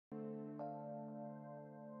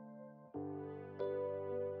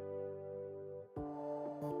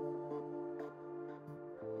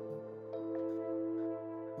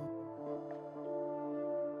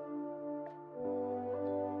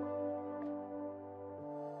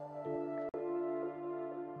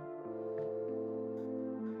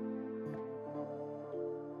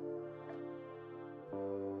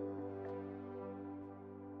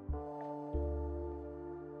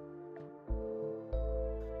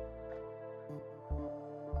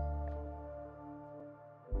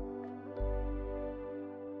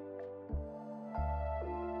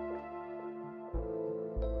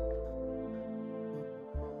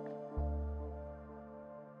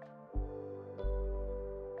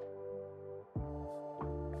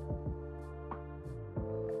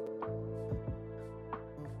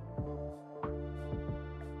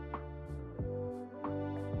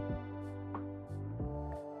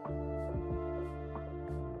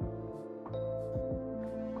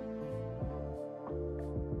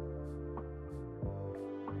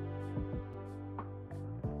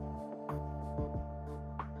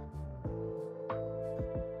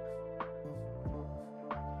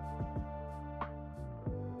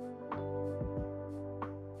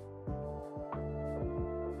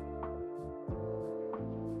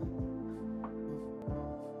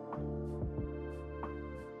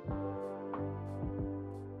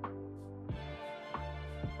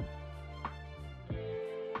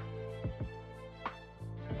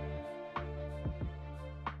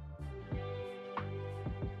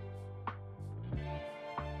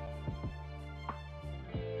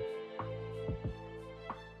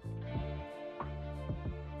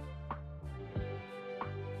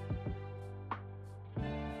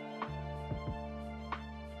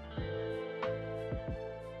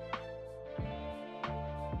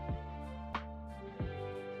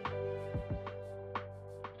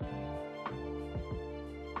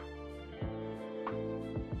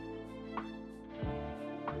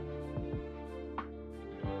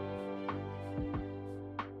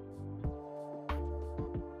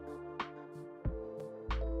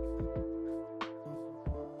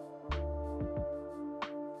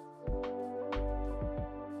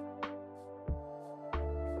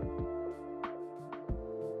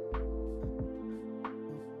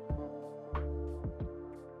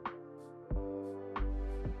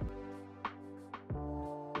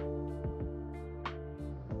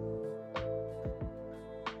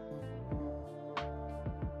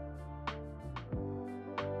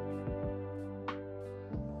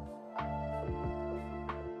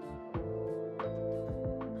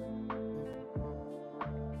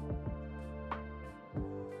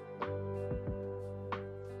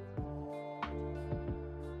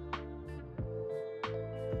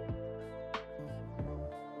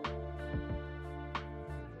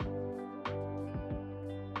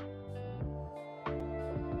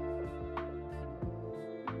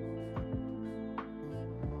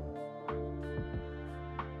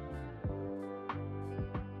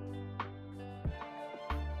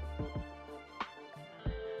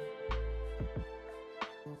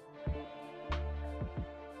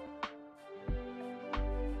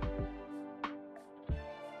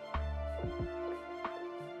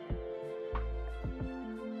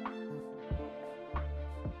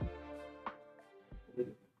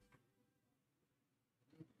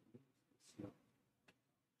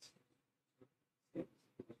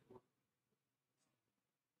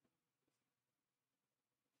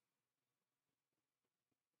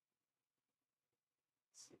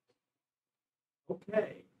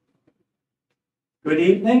Okay. Good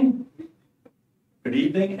evening. Good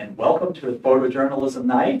evening, and welcome to the Photojournalism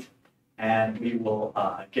Night. And we will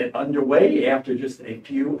get underway after just a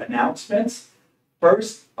few announcements.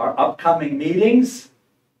 First, our upcoming meetings.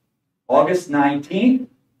 August 19th,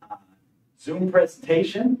 Zoom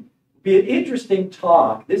presentation. It'll be an interesting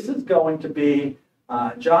talk. This is going to be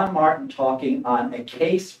John Martin talking on a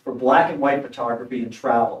case for black and white photography and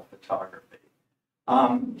travel photography.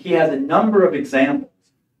 He has a number of examples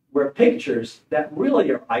where pictures that really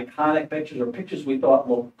are iconic pictures or pictures we thought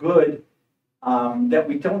look good, that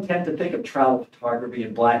we don't tend to think of travel photography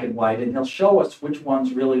in black and white, and he'll show us which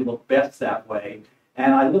ones really look best that way.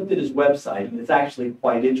 And I looked at his website, and it's actually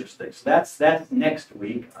quite interesting. So that's next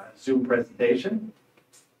week, Zoom presentation.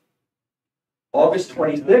 August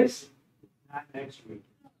 26th. Not next week.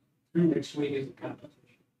 Next week is the competition.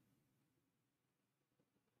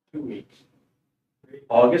 2 weeks.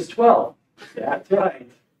 August 12th. That's right.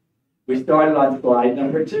 We started on slide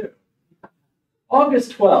number 2.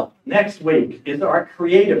 August 12th, next week, is our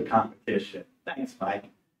creative competition. Thanks, Mike.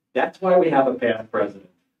 That's why we have a past president.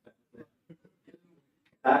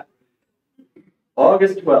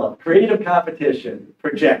 August 12th, creative competition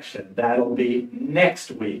projection. That'll be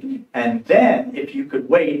next week. And then, if you could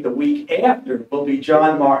wait, the week after will be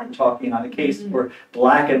John Martin talking on a case for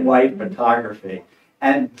black and white photography.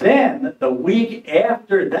 And then, the week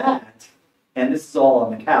after that, and this is all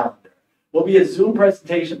on the calendar, will be a Zoom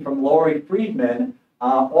presentation from Lori Friedman,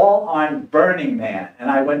 all on Burning Man. And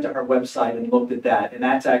I went to her website and looked at that. And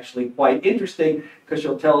that's actually quite interesting because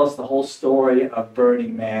she'll tell us the whole story of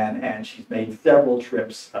Burning Man. And she's made several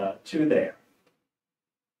trips to there.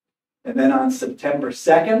 And then on September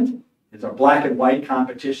 2nd is our black and white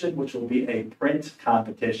competition, which will be a print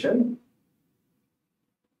competition.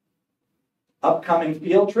 Upcoming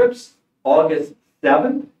field trips, August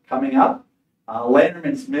 7th, coming up.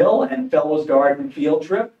 Lanterman's Mill and Fellows Garden field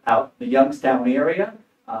trip out in the Youngstown area.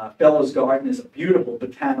 Fellows Garden is a beautiful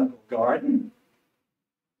botanical garden.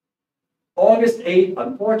 August 8th,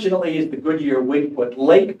 unfortunately, is the Goodyear Wingfoot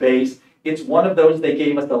Lake base. It's one of those they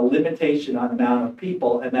gave us a limitation on amount of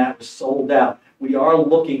people, and that was sold out. We are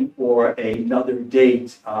looking for another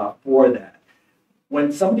date for that.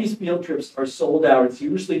 When some of these field trips are sold out, it's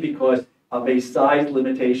usually because of a size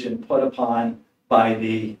limitation put upon by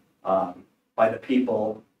the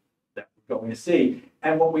people that we're going to see.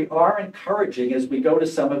 And what we are encouraging as we go to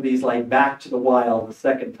some of these, like Back to the Wild the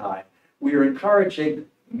second time, we are encouraging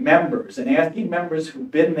members and asking members who've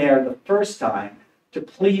been there the first time to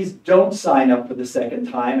please don't sign up for the second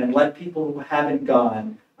time and let people who haven't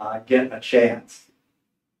gone get a chance.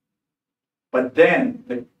 But then,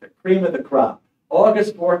 the cream of the crop,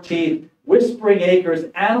 August 14th, Whispering Acres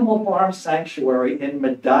Animal Farm Sanctuary in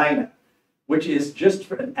Medina, which is just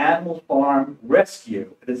for an animal farm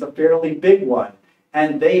rescue. It is a fairly big one.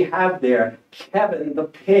 And they have there Kevin the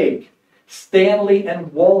pig, Stanley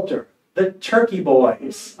and Walter, the turkey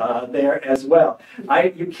boys there as well.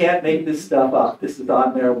 You can't make this stuff up. This is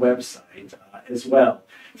on their website as well.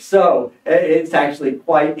 So it's actually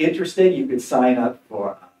quite interesting. You can sign up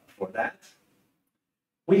for that.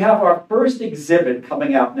 We have our first exhibit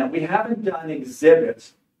coming out. Now, we haven't done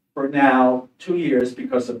exhibits for now 2 years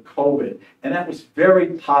because of COVID, and that was very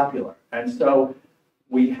popular. And so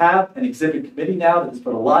we have an exhibit committee now that's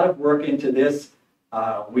put a lot of work into this.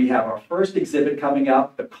 We have our first exhibit coming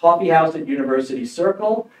up, The Coffee House at University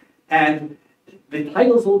Circle, and the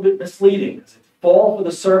title is a little bit misleading because it's Fall for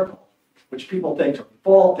the Circle, which people think are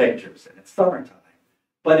fall pictures, and it's summertime.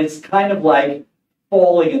 But it's kind of like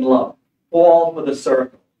falling in love, fall for the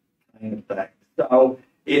circle kind of thing. So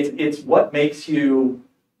it's what makes you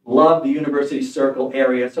love the University Circle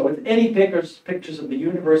area. So it's any pictures of the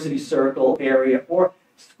University Circle area or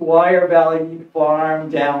Squire Valley Farm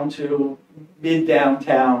down to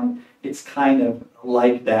mid-downtown. It's kind of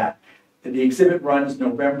like that. The exhibit runs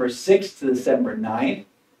November 6th to December 9th.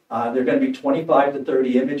 There are going to be 25 to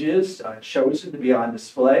 30 images chosen to be on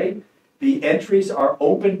display. The entries are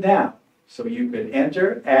open now, so you could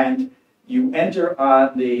enter, and you enter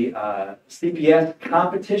on the CPS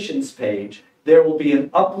competitions page. There will be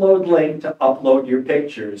an upload link to upload your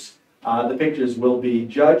pictures. The pictures will be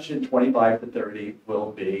judged, and 25 to 30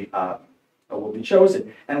 will be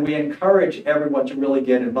chosen. And we encourage everyone to really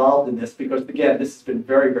get involved in this because, again, this has been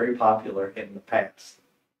very, very popular in the past.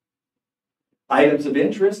 Items of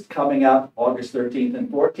interest coming up August 13th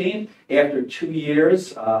and 14th. After 2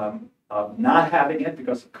 years of not having it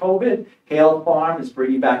because of COVID, Hale Farm is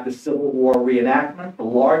bringing back the Civil War reenactment, the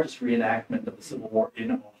largest reenactment of the Civil War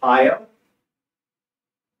in Ohio.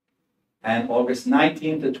 And August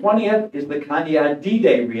 19th to 20th is the Conneaut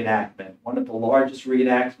D-Day reenactment, one of the largest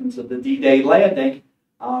reenactments of the D-Day landing,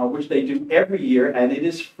 which they do every year, and it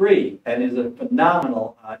is free and is a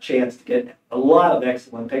phenomenal chance to get a lot of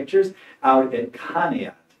excellent pictures out at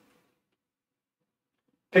Conneaut.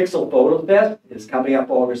 Pixel Photo Fest is coming up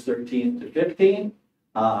August 13th to 15th.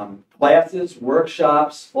 Classes,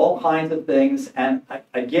 workshops, all kinds of things, and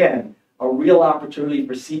again, a real opportunity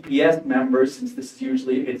for CPS members, since this is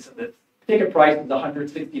usually, the ticket price is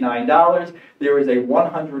 $169. There is a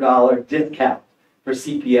 $100 discount for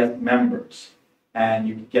CPS members, and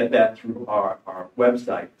you can get that through our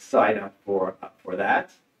website. Sign up for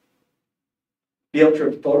that. Field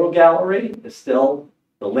Trip Photo Gallery is still,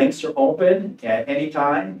 the links are open at any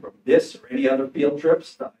time from this or any other field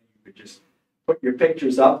trips. You could just put your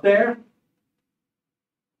pictures up there.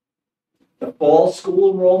 The fall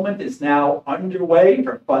school enrollment is now underway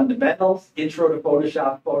for fundamentals, intro to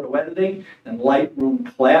Photoshop photo editing, and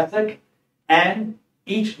Lightroom Classic. And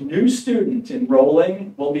each new student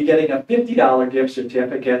enrolling will be getting a $50 gift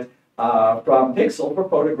certificate from Pixel for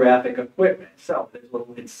photographic equipment. So there's a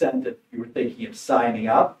little incentive if you were thinking of signing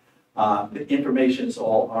up. The information is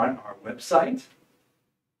all on our website.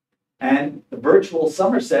 And the virtual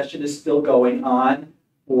summer session is still going on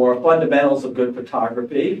for fundamentals of good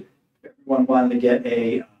photography. Everyone wanted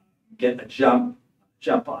to get a jump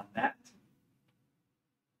on that.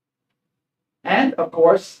 And of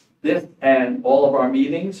course, this and all of our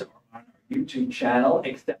meetings are on our YouTube channel,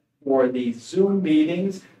 except for the Zoom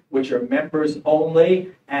meetings, which are members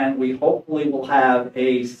only. And we hopefully will have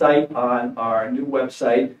a site on our new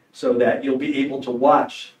website so that you'll be able to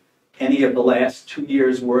watch any of the last 2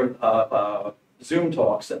 years worth of Zoom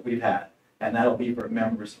talks that we've had. And that'll be for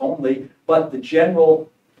members only. But the general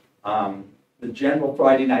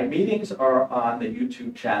Friday night meetings are on the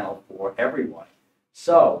YouTube channel for everyone.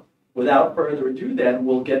 So, without further ado then,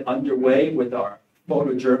 we'll get underway with our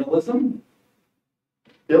photojournalism.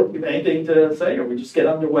 Bill, you have anything to say, or we just get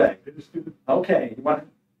underway? Okay, you want to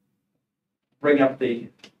bring up the...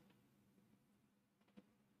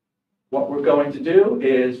 What we're going to do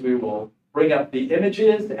is we will bring up the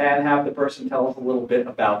images and have the person tell us a little bit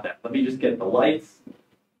about that. Let me just get the lights.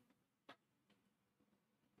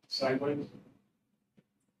 Sideways.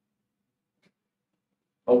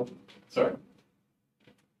 Oh, Sorry.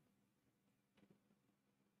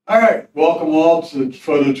 All right, welcome all to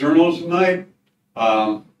Photojournalism Night.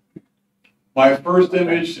 My first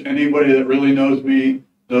image, anybody that really knows me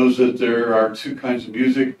knows that there are two kinds of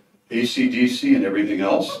music, AC/DC and everything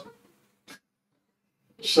else.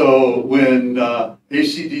 So when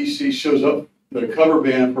AC/DC shows up, the cover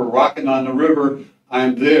band for Rockin' on the River,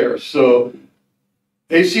 I'm there. So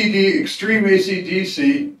Extreme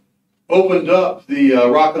AC/DC opened up the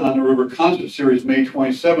Rockin' on the River concert series May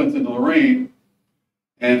 27th in Lorraine,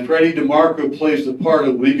 and Freddie DeMarco plays the part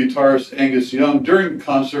of lead guitarist Angus Young during the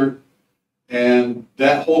concert. And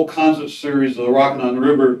that whole concert series of the Rockin' on the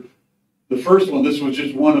River, the first one, this was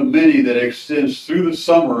just one of many that extends through the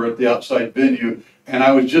summer at the outside venue. And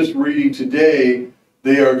I was just reading today,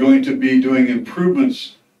 they are going to be doing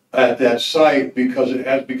improvements at that site because it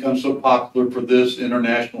has become so popular for this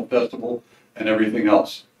international festival and everything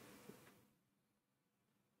else.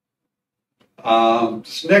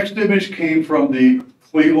 This next image came from the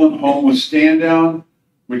Cleveland Homeless Stand Down,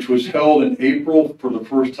 which was held in April for the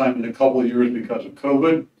first time in a couple of years because of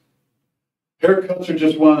COVID. Haircuts are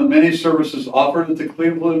just one of the many services offered at the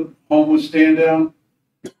Cleveland Homeless Stand Down.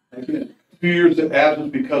 2 years of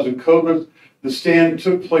absence because of COVID. The stand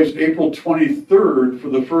took place April 23rd for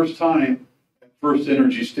the first time at First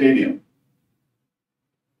Energy Stadium.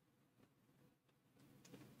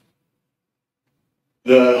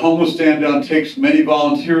 The homeless stand down takes many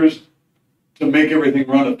volunteers to make everything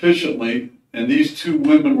run efficiently, and these two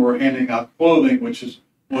women were handing out clothing, which is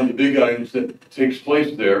one of the big items that takes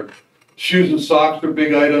place there. Shoes and socks are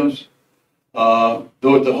big items, though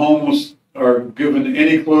at the homeless are given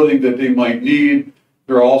any clothing that they might need.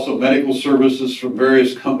 There are also medical services from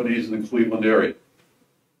various companies in the Cleveland area.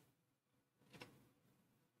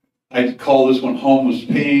 I call this one homeless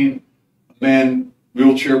pain. A man,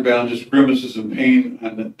 wheelchair bound, just grimaces in pain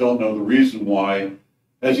and don't know the reason why.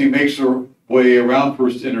 As he makes his way around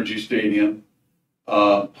First Energy Stadium,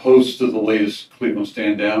 host to the latest Cleveland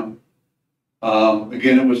Stand Down.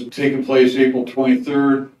 Again, it was taking place April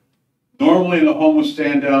 23rd. Normally in a homeless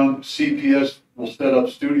stand down, CPS will set up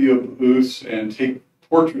studio booths and take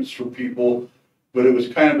portraits for people, but it was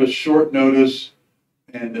kind of a short notice,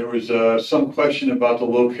 and there was some question about the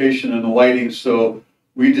location and the lighting, so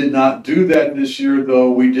we did not do that this year,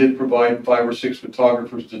 though we did provide 5 or 6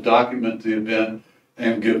 photographers to document the event,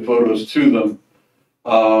 and give photos to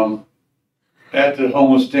them. At the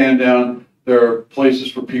homeless stand down, there are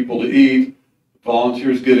places for people to eat,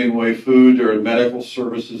 volunteers getting away food, there are medical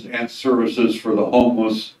services and services for the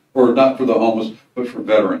homeless, or not for the homeless, but for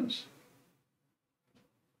veterans.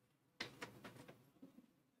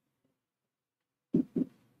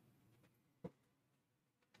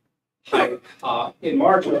 Hi. In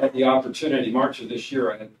March, I had the opportunity, March of this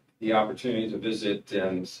year, I had the opportunity to visit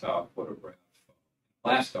and photograph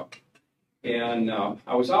Alaska. And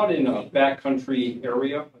I was out in a backcountry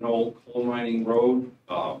area, an old coal mining road,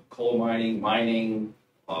 mining,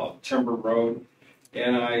 timber road.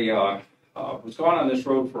 And I was gone on this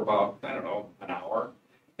road for about, I don't know, an hour.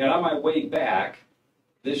 And on my way back,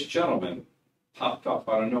 this gentleman popped up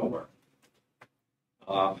out of nowhere.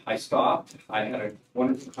 I stopped. I had a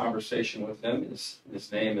wonderful conversation with him.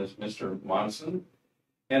 His name is Mr. Monson.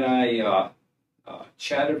 And I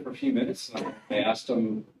chatted for a few minutes, and I asked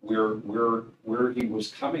him where he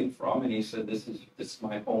was coming from, and he said, this is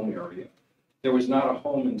my home area. There was not a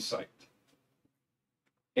home in sight.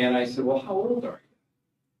 And I said, well, how old are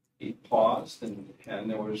you? He paused, and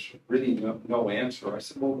there was really no answer. I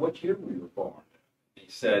said, well, what year were you born? He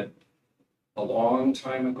said, a long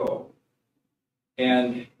time ago.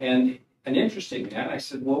 And an interesting man. I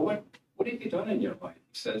said, well, what have you done in your life?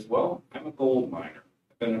 He says, well, I'm a gold miner.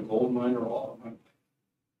 I've been a gold miner all of my life.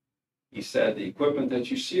 He said, the equipment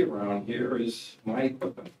that you see around here is my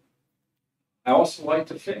equipment. I also like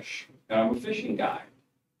to fish, and I'm a fishing guy.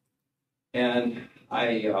 And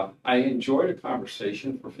I enjoyed a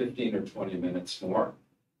conversation for 15 or 20 minutes more.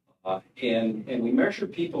 And we measure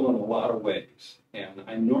people in a lot of ways. And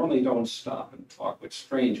I normally don't stop and talk with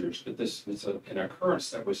strangers, but this was an occurrence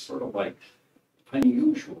that was sort of like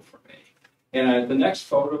unusual for me. And the next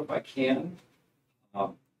photo, if I can,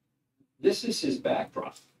 this is his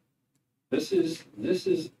backdrop. This is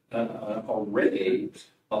an array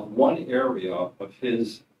of one area of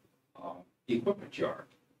his equipment yard.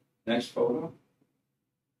 Next photo.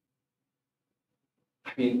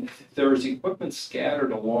 I mean, there's equipment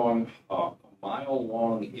scattered along a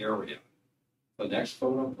mile-long area. The next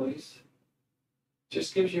photo, please.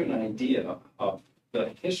 Just gives you an idea of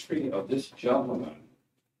the history of this gentleman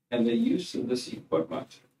and the use of this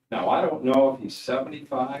equipment. Now, I don't know if he's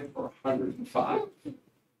 75 or 105,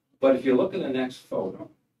 but if you look at the next photo,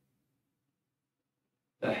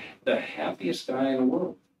 the happiest guy in the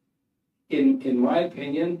world. In my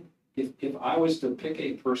opinion, if I was to pick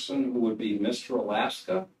a person who would be Mr.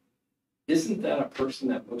 Alaska, isn't that a person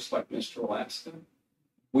that looks like Mr. Alaska?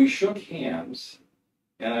 We shook hands,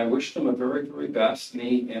 and I wished him a very, very best.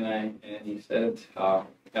 And he said,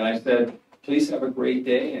 and I said, please have a great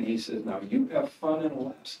day. And he says, now you have fun in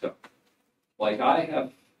Alaska, like I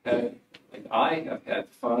have had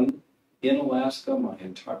fun in Alaska my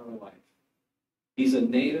entire life. He's a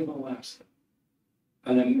native Alaskan.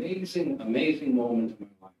 An amazing, amazing moment in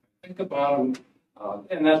my life. Think about him,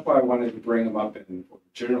 and that's why I wanted to bring him up in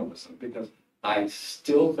journalism, because I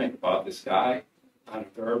still think about this guy on a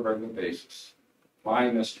very regular basis. My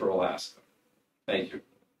Mr. Alaska. Thank you.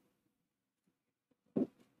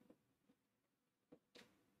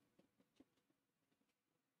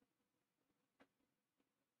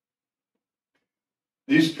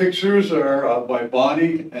 These pictures are by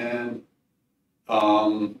Bonnie, and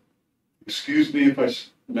excuse me if I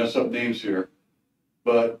mess up names here,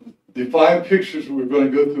 but the 5 pictures we're going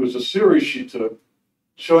to go through is a series she took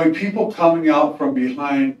showing people coming out from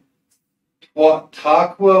behind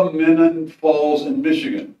Tahquamenon Falls in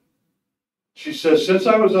Michigan. She says, since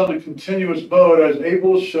I was on a continuous mode, I was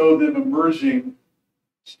able to show them emerging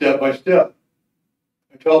step by step.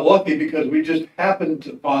 I felt lucky because we just happened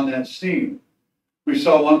upon that scene. We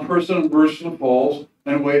saw one person emerge from the falls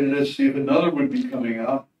and waited to see if another would be coming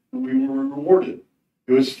out, and we were rewarded.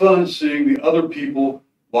 It was fun seeing the other people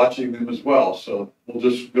watching them as well. So we'll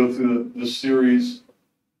just go through this series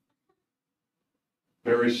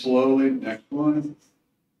very slowly. Next one.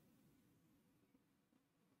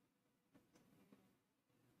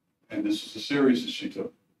 And this is the series that she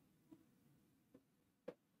took.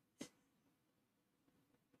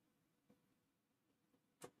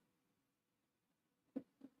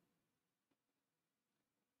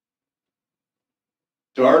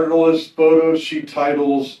 To artless photo she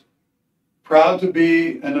titles, Proud to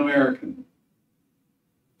be an American.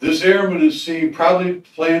 This airman is seen proudly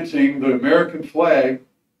planting the American flag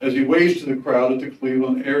as he waves to the crowd at the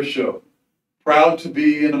Cleveland Air Show. Proud to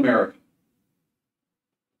be an American.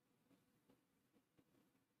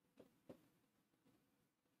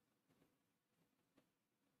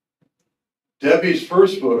 Debbie's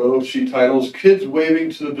first photo she titles, Kids Waving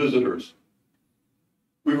to the Visitors.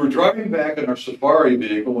 We were driving back in our safari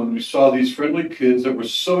vehicle when we saw these friendly kids that were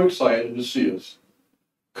so excited to see us.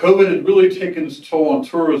 COVID had really taken its toll on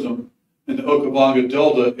tourism in the Okavango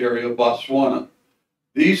Delta area of Botswana.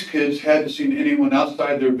 These kids hadn't seen anyone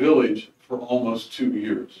outside their village for almost 2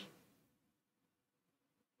 years.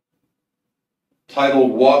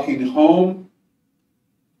 Titled Walking Home,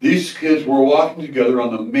 these kids were walking together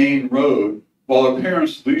on the main road while their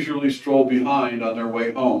parents leisurely strolled behind on their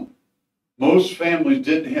way home. Most families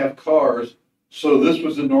didn't have cars, so this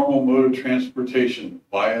was the normal mode of transportation,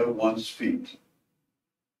 via one's feet.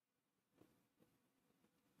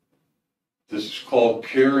 This is called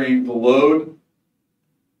carrying the load.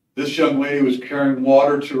 This young lady was carrying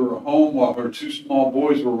water to her home while her 2 small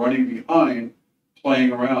boys were running behind,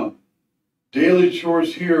 playing around. Daily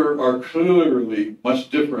chores here are clearly much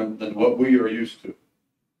different than what we are used to.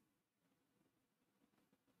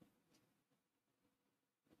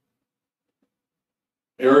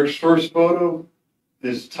 Eric's first photo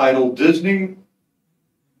is titled Disney,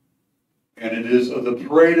 and it is of the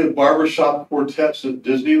parade of barbershop quartets at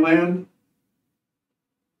Disneyland.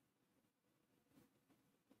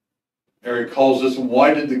 Eric calls this one,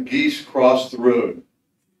 Why Did the Geese Cross the Road?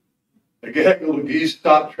 A gaggle of geese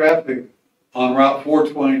stopped traffic on Route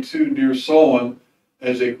 422 near Solon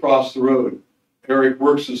as they crossed the road. Eric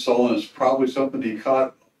works in Solon. It's probably something he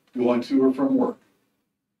caught going to or from work.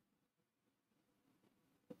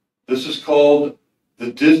 This is called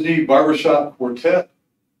the Disney Barbershop Quartet.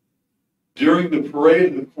 During the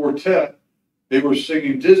parade of the quartet, they were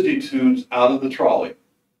singing Disney tunes out of the trolley.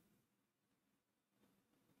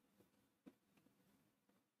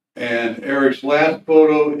 And Eric's last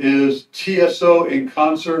photo is TSO in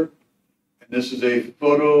concert. And this is a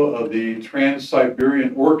photo of the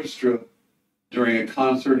Trans-Siberian Orchestra during a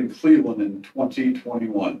concert in Cleveland in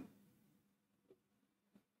 2021.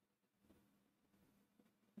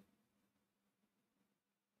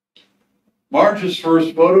 Marge's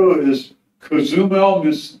first photo is Cozumel,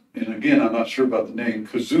 and again, I'm not sure about the name,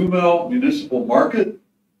 Cozumel Municipal Market.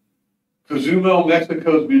 Cozumel,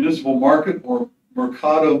 Mexico's municipal market, or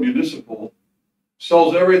Mercado Municipal,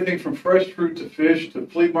 sells everything from fresh fruit to fish to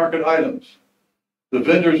flea market items. The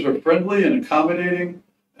vendors are friendly and accommodating,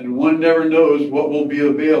 and one never knows what will be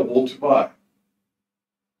available to buy.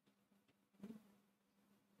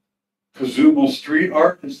 Cozumel Street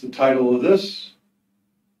Art is the title of this.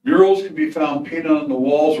 Murals can be found painted on the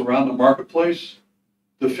walls around the marketplace.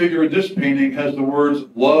 The figure in this painting has the words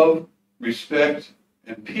love, respect,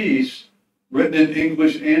 and peace written in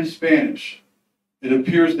English and Spanish. It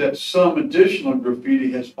appears that some additional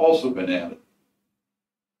graffiti has also been added.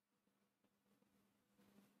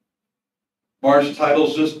 Marge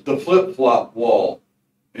titles this the flip-flop wall.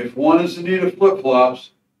 If one is in need of flip-flops,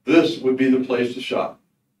 this would be the place to shop.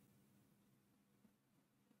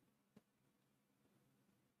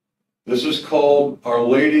 This is called Our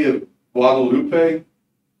Lady of Guadalupe.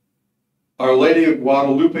 Our Lady of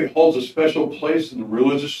Guadalupe holds a special place in the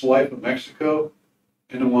religious life of Mexico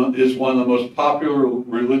and is one of the most popular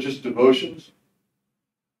religious devotions.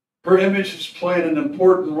 Her image has played an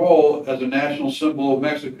important role as a national symbol of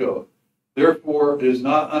Mexico. Therefore, it is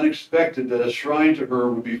not unexpected that a shrine to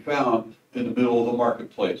her would be found in the middle of the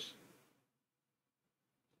marketplace.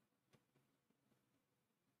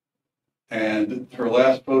 And her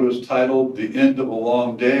last photo is titled The End of a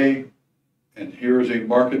Long Day. And here is a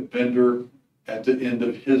market vendor at the end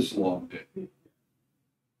of his long day.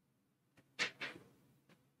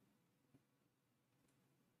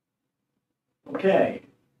 Okay.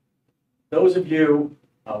 Those of you,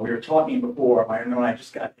 we were talking before, I know I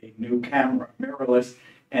just got a new camera, mirrorless,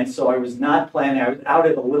 and so I was not planning, I was out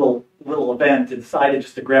at a little event and decided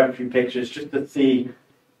just to grab a few pictures just to see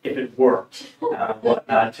if it worked,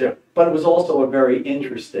 whatnot too. But it was also a very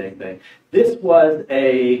interesting thing. This was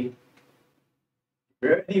any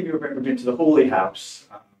of you have ever been to the Hooley House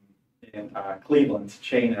in Cleveland, a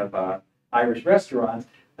chain of Irish restaurants?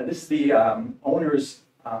 This is the owner's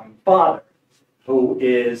father, who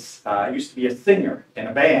is used to be a singer in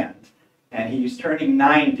a band, and he's turning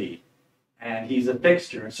 90, and he's a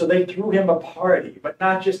fixture. So they threw him a party, but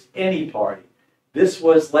not just any party. This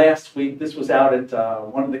was last week. This was out at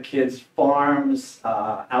one of the kids' farms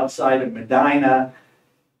outside of Medina,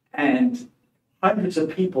 and hundreds of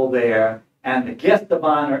people there. And the guest of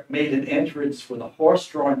honor made an entrance with a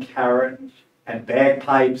horse-drawn carriage and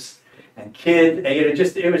bagpipes and kids. And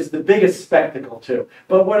it was the biggest spectacle too.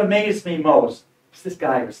 But what amazed me most is this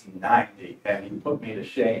guy was 90, and he put me to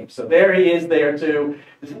shame. So there he is there too.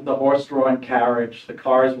 This is the horse-drawn carriage. The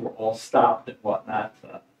cars were all stopped and whatnot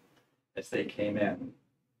as they came in.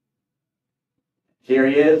 Here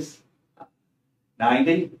he is.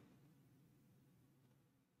 90.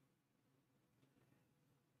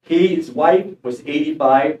 His wife was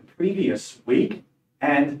 85 the previous week,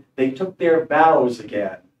 and they took their vows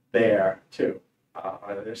again there too.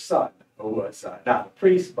 Their son, who was not a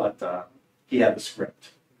priest, but he had the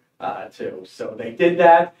script too. So they did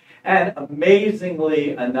that, and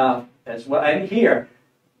amazingly enough as well. And here,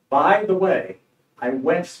 by the way, I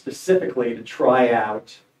went specifically to try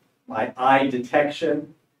out my eye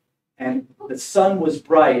detection, and the sun was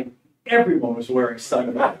bright. Everyone was wearing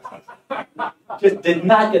sunglasses. Just did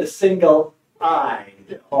not get a single eye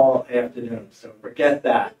all afternoon, so forget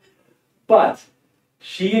that. But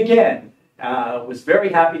she again was very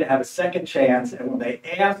happy to have a second chance, and when they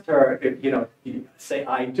asked her if you say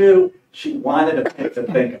I do, she wanted to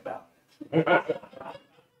think about it.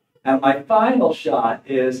 And my final shot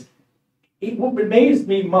is, what amazed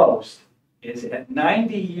me most is at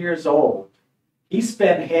 90 years old, he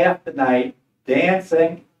spent half the night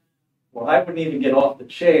dancing. Well, I wouldn't even get off the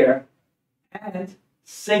chair, and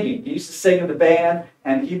singing. He used to sing in the band,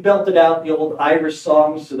 and he belted out the old Irish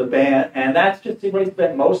songs to the band, and that's just what he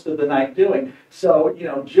spent most of the night doing. So,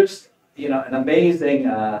 just, an amazing,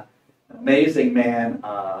 amazing man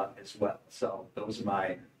as well. So those are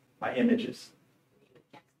my images.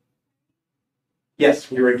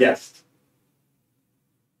 Yes, we were guests.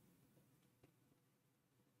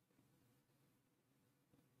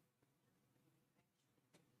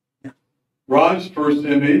 Ron's first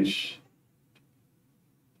image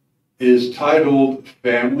is titled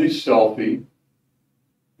Family Selfie.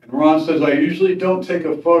 And Ron says, I usually don't take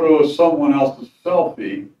a photo of someone else's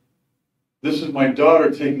selfie. This is my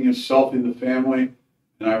daughter taking a selfie in the family,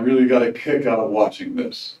 and I really got a kick out of watching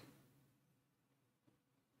this.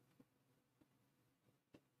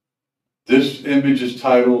 This image is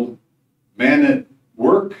titled Man at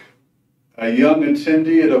Work, a young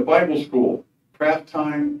attendee at a Bible school, craft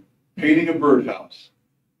time, painting a birdhouse.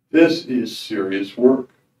 This is serious work.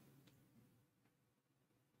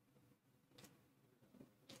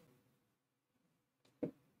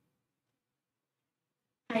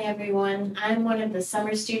 Hi everyone, I'm one of the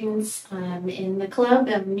summer students in the club.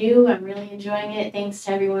 I'm new, I'm really enjoying it. Thanks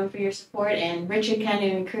to everyone for your support, and Richard kind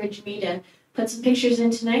of encouraged me to put some pictures in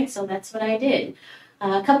tonight, so that's what I did.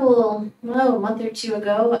 A month or two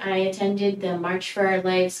ago, I attended the March for Our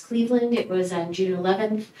Lives Cleveland. It was on June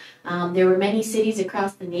 11th. There were many cities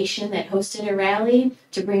across the nation that hosted a rally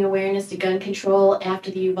to bring awareness to gun control after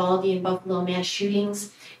the Uvalde and Buffalo mass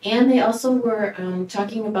shootings. And they also were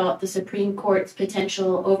talking about the Supreme Court's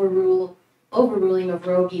potential overruling of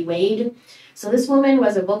Roe v. Wade. So this woman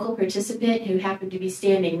was a vocal participant who happened to be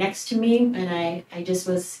standing next to me, and I just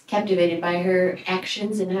was captivated by her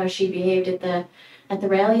actions and how she behaved at the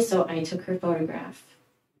rally, so I took her photograph.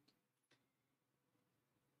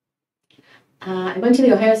 I went to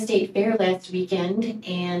the Ohio State Fair last weekend,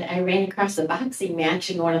 and I ran across a boxing match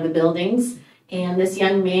in one of the buildings. And this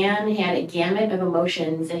young man had a gamut of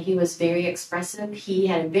emotions, and he was very expressive. He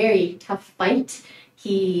had a very tough fight.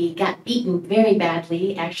 He got beaten very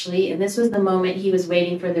badly, actually, and this was the moment he was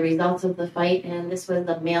waiting for the results of the fight, and this was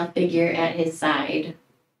the male figure at his side.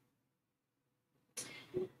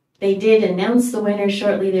 They did announce the winner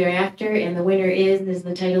shortly thereafter, and the winner is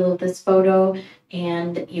the title of this photo,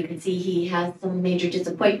 and you can see he has some major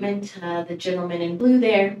disappointment. The gentleman in blue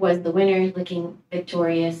there was the winner, looking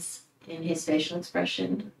victorious in his facial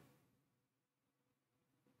expression.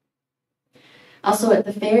 Also at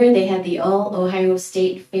the fair, they had the All Ohio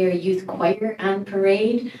State Fair Youth Choir on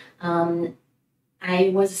parade. I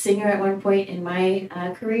was a singer at one point in my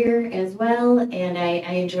career as well, and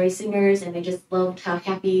I enjoy singers, and I just loved how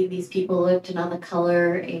happy these people looked and all the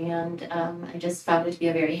color, and I just found it to be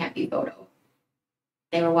a very happy photo.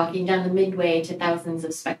 They were walking down the midway to thousands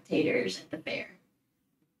of spectators at the fair.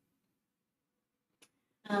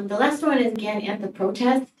 The last one is again at the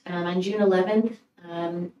protest on June 11th,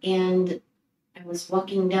 and I was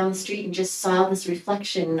walking down the street and just saw this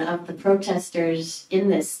reflection of the protesters in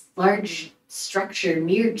this large structure,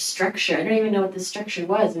 mirrored structure. I don't even know what this structure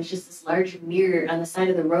was. It was just this large mirror on the side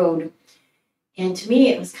of the road. And to me,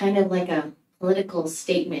 it was kind of like a political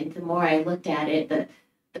statement. The more I looked at it,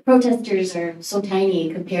 the protesters are so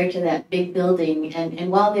tiny compared to that big building. And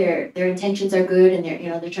while their intentions are good, and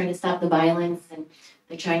they're trying to stop the violence, and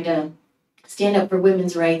they're trying to stand up for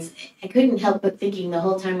women's rights, I couldn't help but thinking the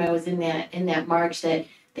whole time I was in that march that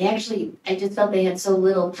I just felt they had so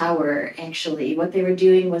little power, actually. What they were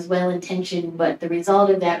doing was well-intentioned, but the result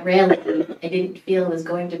of that rally, I didn't feel was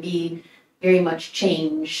going to be very much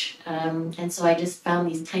change. And so I just found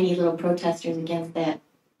these tiny little protesters against that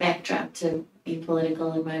backdrop to be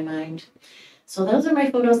political in my mind. So those are my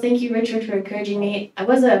photos. Thank you, Richard, for encouraging me. I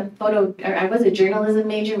was a journalism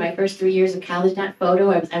major my first 3 years of college, not photo.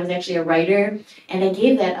 I was actually a writer, and I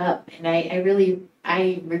gave that up, and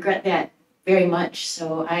I regret that very much.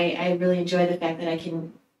 So I really enjoy the fact that I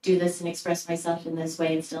can do this and express myself in this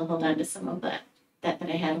way and still hold on to some of that I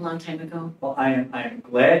had a long time ago. Well, I am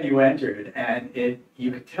glad you entered, and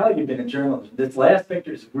you can tell you've been in journalism. This last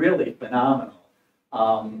picture is really phenomenal.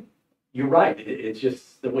 You're right. It's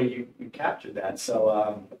just the way you captured that.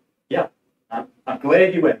 So, yeah, I'm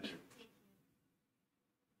glad you entered.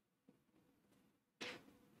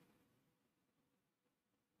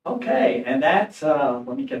 Okay, and that's,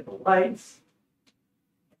 let me get the lights.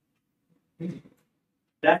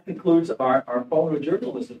 That concludes our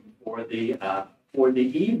photojournalism for the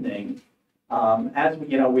evening. As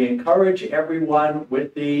we encourage everyone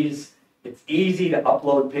with these. It's easy to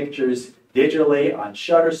upload pictures digitally on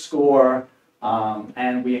Shutterscore,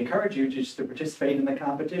 and we encourage you just to participate in the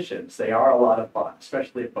competitions. They are a lot of fun,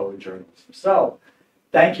 especially at photojournalism. So,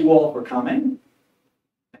 thank you all for coming.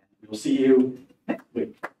 We'll see you next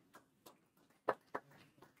week.